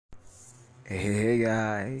Hey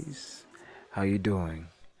guys, how you doing?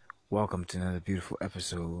 Welcome to another beautiful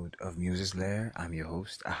episode of Muse's Lair. I'm your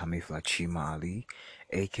host, Ahame Flachima Ali,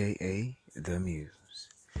 aka The Muse.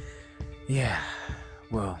 Yeah,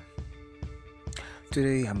 well,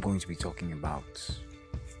 today I'm going to be talking about,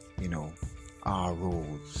 you know, our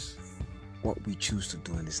roles, what we choose to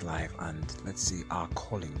do in this life, and let's say our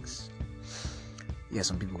callings. Yeah,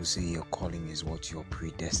 some people will say your calling is what you're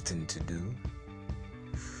predestined to do.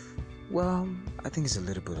 Well, I think it's a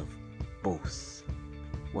little bit of both.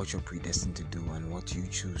 What you're predestined to do and what you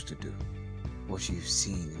choose to do, what you've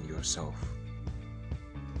seen in yourself.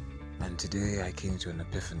 And today I came to an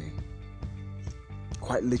epiphany,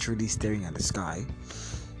 quite literally staring at the sky,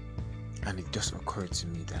 and it just occurred to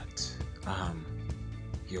me that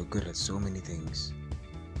you're good at so many things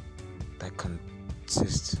that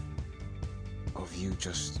consist of you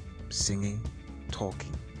just singing,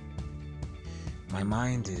 talking. My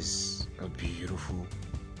mind is a beautiful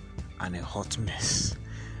and a hot mess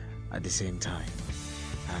at the same time,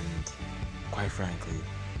 and quite frankly,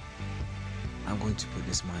 I'm going to put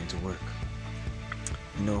this mind to work.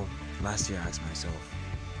 Last year I asked myself,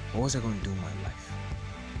 what was I going to do in my life?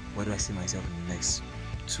 Where do I see myself in the next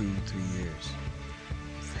 2-3 years?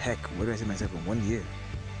 Heck, where do I see myself in 1 year?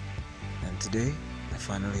 And today I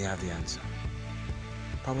finally have the answer.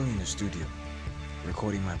 Probably in the studio,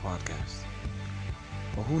 recording my podcast.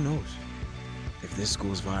 But who knows? If this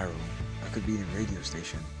goes viral, I could be in a radio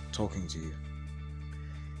station talking to you.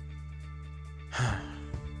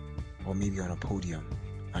 Or maybe on a podium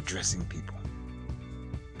addressing people.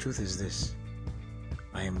 Truth is this: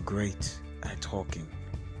 I am great at talking,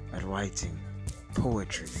 at writing,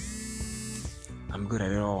 poetry. I'm good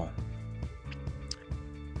at it all.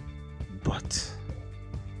 But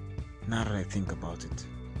now that I think about it,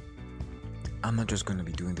 I'm not just going to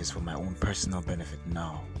be doing this for my own personal benefit.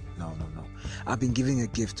 No. I've been given a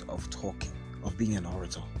gift of talking, of being an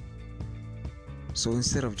orator. So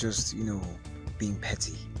instead of just, being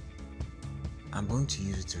petty, I'm going to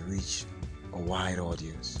use it to reach a wide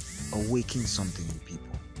audience, awaken something in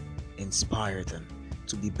people, inspire them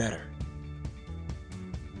to be better.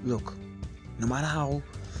 Look, no matter how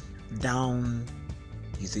down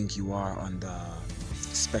you think you are on the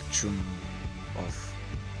spectrum of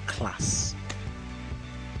class,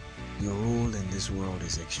 your role in this world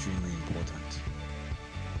is extremely important.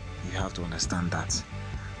 You have to understand that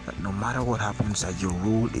no matter what happens, that your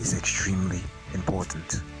role is extremely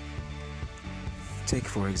important. Take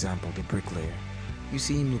for example the bricklayer. You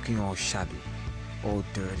see him looking all shabby, all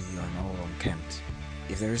dirty and all unkempt.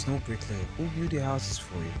 If there is no bricklayer, who will build your houses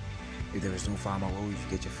for you? If there is no farmer, where will you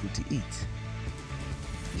get your food to eat?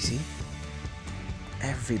 You see,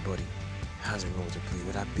 everybody has a role to play,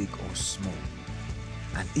 whether big or small,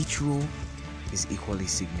 and each role is equally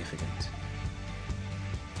significant.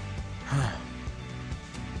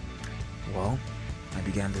 Well, I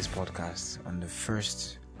began this podcast on the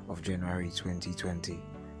 1st of January 2020,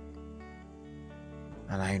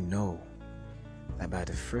 and I know that by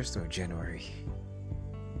the 1st of January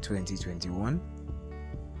 2021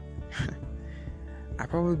 I'll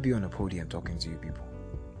probably be on a podium talking to you people.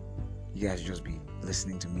 You guys just be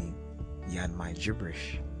listening to me yarn my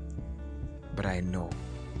gibberish, but I know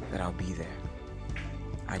that I'll be there.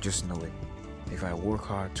 I just know it if I work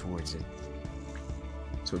hard towards it.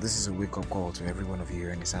 So this is a wake-up call to every one of you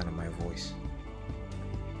hearing the sound of my voice.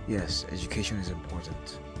 Yes, education is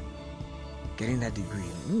important. Getting that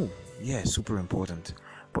degree, super important.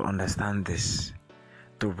 But understand this: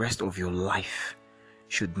 the rest of your life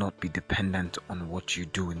should not be dependent on what you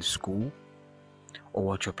do in school or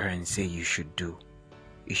what your parents say you should do.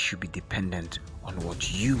 It should be dependent on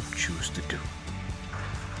what you choose to do.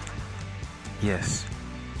 Yes,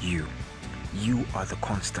 you are the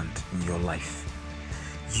constant in your life.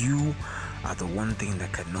 You are the one thing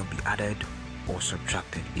that cannot be added or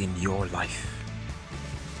subtracted in your life.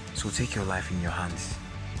 So take your life in your hands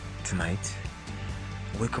tonight.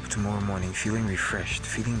 Wake up tomorrow morning feeling refreshed,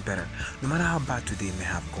 feeling better, no matter how bad today may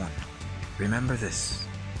have gone. Remember this: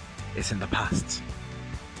 it's in the past.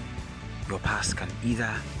 Your past can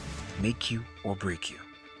either make you or break you.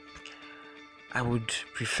 I would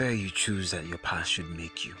prefer you choose that your past should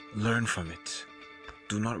make you. Learn from it.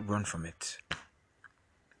 Do not run from it.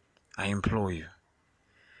 I implore you,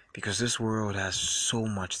 because this world has so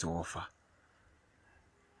much to offer.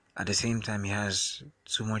 At the same time, it has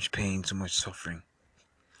too much pain, too much suffering.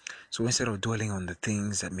 So instead of dwelling on the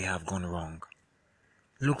things that may have gone wrong,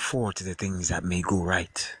 look forward to the things that may go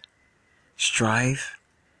right. Strive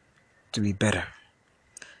to be better.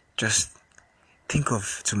 Just think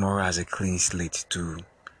of tomorrow as a clean slate to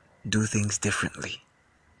do things differently.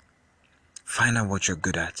 Find out what you're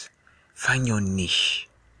good at. Find your niche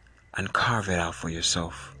and carve it out for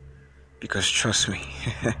yourself. Because trust me,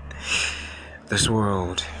 this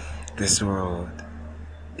world,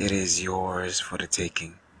 it is yours for the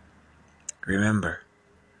taking. Remember,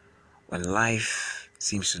 when life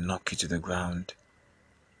seems to knock you to the ground,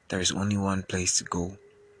 there is only one place to go,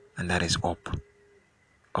 and that is up,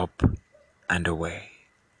 up, and away.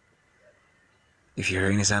 If you're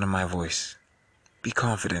hearing the sound of my voice, be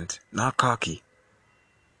confident, not cocky,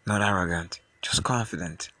 not arrogant, just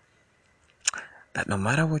confident that no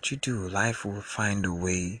matter what you do, life will find a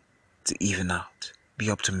way to even out.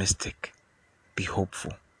 Be optimistic, be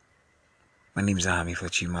hopeful. My name is Ami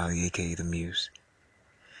Fachimali, aka The Muse.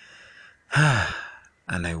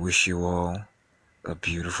 And I wish you all a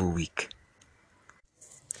beautiful week.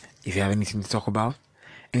 If you have anything to talk about,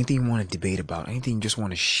 anything you want to debate about, anything you just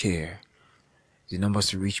want to share, the numbers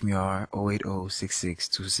to reach me are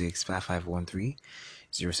 080-6626-5513,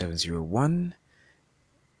 0701.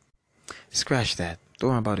 Scratch that. Don't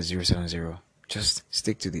worry about the 070. Just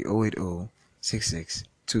stick to the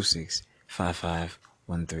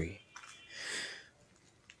 080-6626-5513.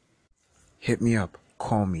 Hit me up,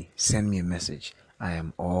 call me, send me a message. I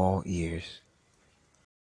am all ears.